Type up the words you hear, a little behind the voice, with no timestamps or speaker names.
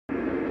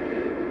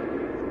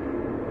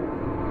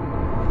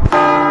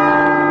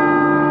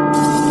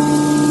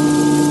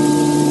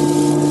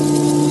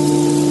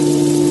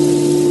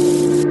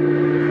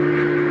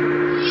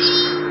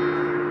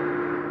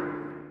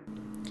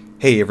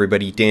Hey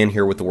everybody, Dan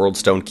here with the World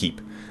Stone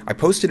Keep. I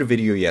posted a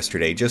video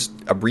yesterday, just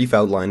a brief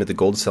outline of the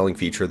gold selling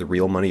feature of the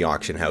Real Money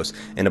Auction House,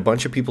 and a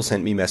bunch of people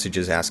sent me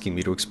messages asking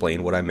me to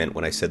explain what I meant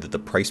when I said that the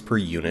price per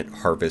unit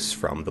harvests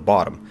from the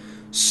bottom.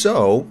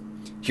 So,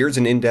 here's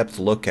an in-depth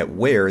look at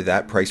where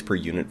that price per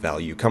unit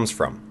value comes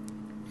from.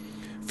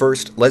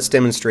 First, let's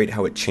demonstrate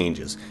how it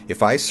changes.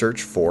 If I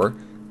search for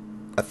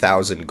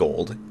 1,000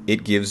 gold,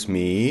 it gives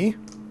me...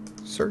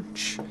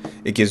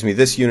 It gives me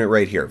this unit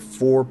right here,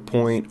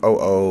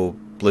 4.00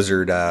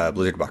 Blizzard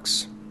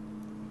bucks.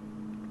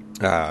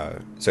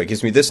 So it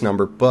gives me this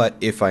number, but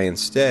if I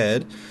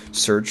instead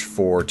search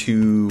for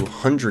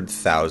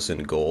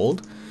 200,000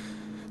 gold,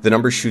 the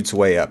number shoots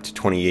way up to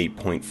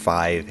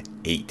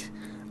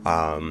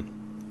 28.58.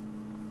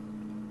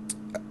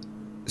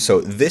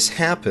 So this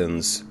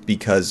happens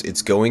because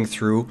it's going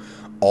through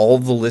all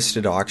the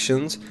listed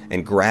auctions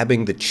and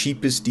grabbing the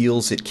cheapest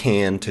deals it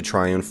can to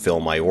try and fill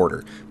my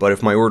order. But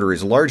if my order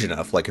is large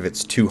enough, like if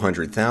it's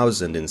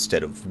 200,000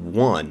 instead of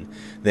 1,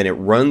 then it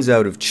runs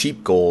out of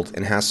cheap gold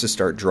and has to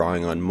start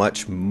drawing on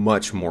much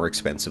more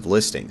expensive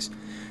listings.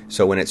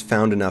 So when it's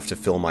found enough to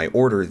fill my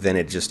order, then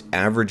it just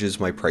averages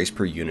my price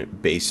per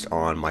unit based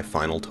on my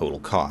final total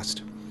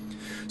cost.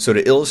 So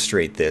to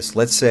illustrate this,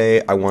 let's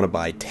say I want to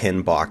buy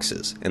 10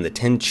 boxes, and the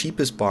 10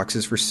 cheapest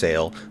boxes for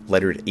sale,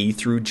 lettered A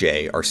through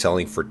J, are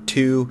selling for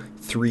 2,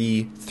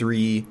 3,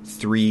 3,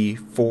 3,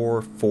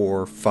 4,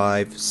 4,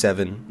 5,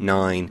 7,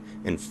 9,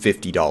 and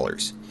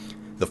 $50.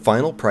 The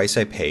final price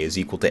I pay is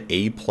equal to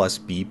A plus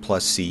B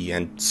plus C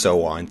and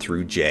so on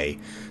through J,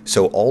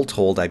 so all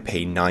told I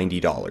pay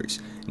 $90.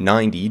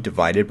 90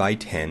 divided by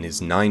 10 is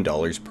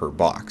 $9 per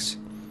box.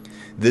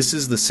 This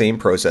is the same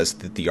process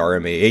that the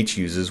RMAH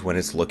uses when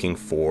it's looking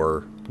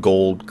for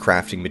gold,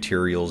 crafting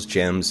materials,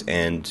 gems,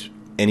 and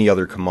any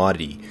other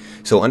commodity.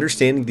 So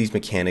understanding these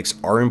mechanics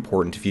are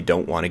important if you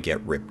don't want to get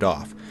ripped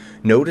off.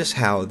 Notice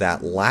how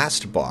that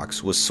last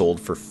box was sold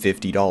for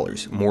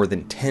 $50, more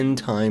than 10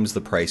 times the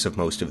price of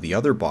most of the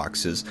other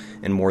boxes,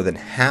 and more than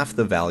half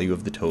the value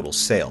of the total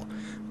sale.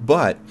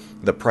 But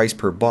the price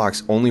per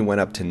box only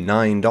went up to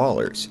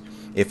 $9.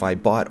 If I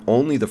bought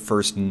only the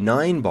first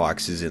 9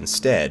 boxes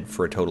instead,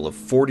 for a total of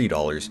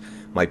 $40,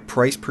 my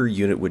price per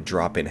unit would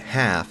drop in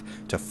half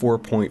to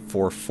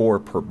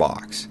 4.44 per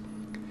box.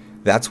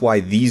 That's why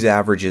these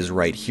averages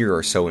right here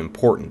are so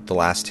important, the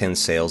last 10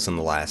 sales in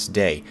the last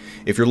day.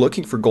 If you're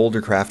looking for gold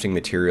or crafting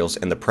materials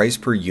and the price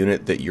per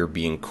unit that you're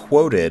being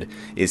quoted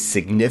is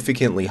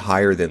significantly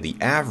higher than the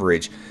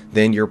average,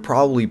 then you're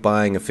probably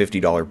buying a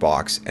 $50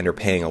 box and are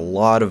paying a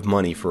lot of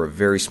money for a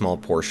very small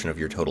portion of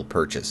your total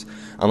purchase.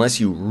 Unless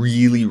you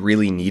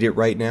really need it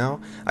right now,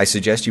 I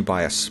suggest you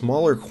buy a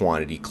smaller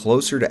quantity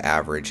closer to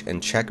average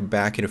and check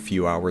back in a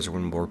few hours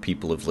when more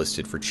people have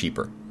listed for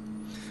cheaper.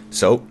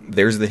 So,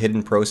 there's the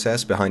hidden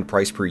process behind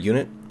price per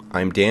unit.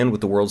 I'm Dan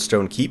with the World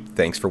Stone Keep.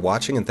 Thanks for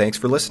watching and thanks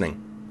for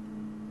listening.